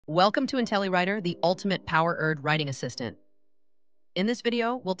Welcome to Intelliwriter, the ultimate power-earned writing assistant. In this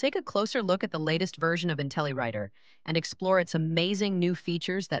video, we'll take a closer look at the latest version of Intelliwriter and explore its amazing new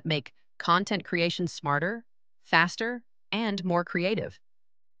features that make content creation smarter, faster, and more creative.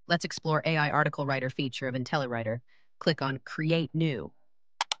 Let's explore AI article writer feature of Intelliwriter. Click on Create New.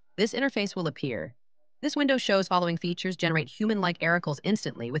 This interface will appear. This window shows following features: generate human-like articles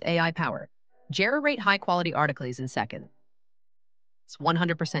instantly with AI power. Generate high-quality articles in seconds. It's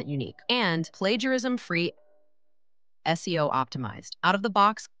 100% unique. And plagiarism-free, SEO optimized. Out of the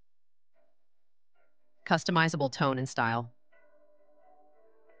box, customizable tone and style.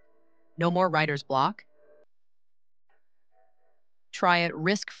 No more writer's block. Try it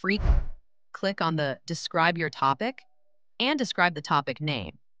risk-free. Click on the Describe Your Topic and describe the topic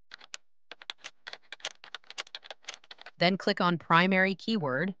name. Then click on Primary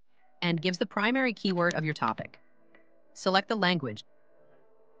Keyword and gives the primary keyword of your topic. Select the language.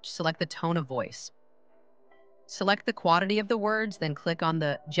 Select the tone of voice. Select the quantity of the words, then click on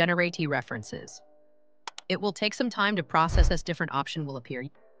the Generate references. It will take some time to process as different option will appear.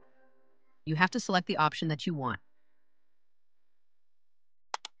 You have to select the option that you want.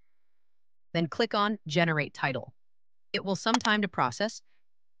 Then click on Generate Title. It will some time to process.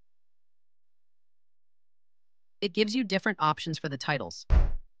 It gives you different options for the titles.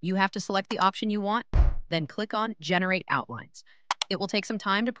 You have to select the option you want, then click on Generate Outlines. It will take some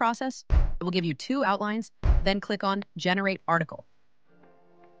time to process. It will give you 2 outlines, then click on Generate Article.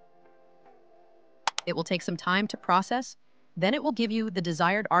 It will take some time to process. Then it will give you the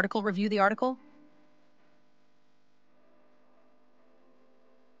desired article. Review the article.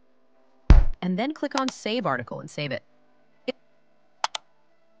 And then click on Save Article and save it.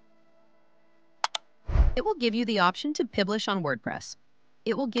 It will give you the option to publish on WordPress.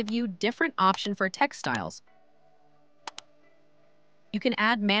 It will give you different option for text styles. You can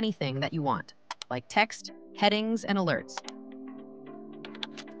add anything that you want, like text, headings, and alerts.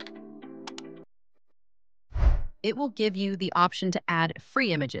 It will give you the option to add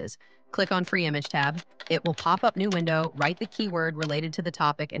free images. Click on Free Image tab. It will pop up new window, write the keyword related to the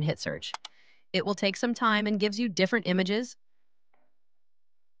topic, and hit search. It will take some time and gives you different images.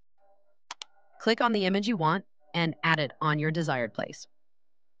 Click on the image you want and add it on your desired place.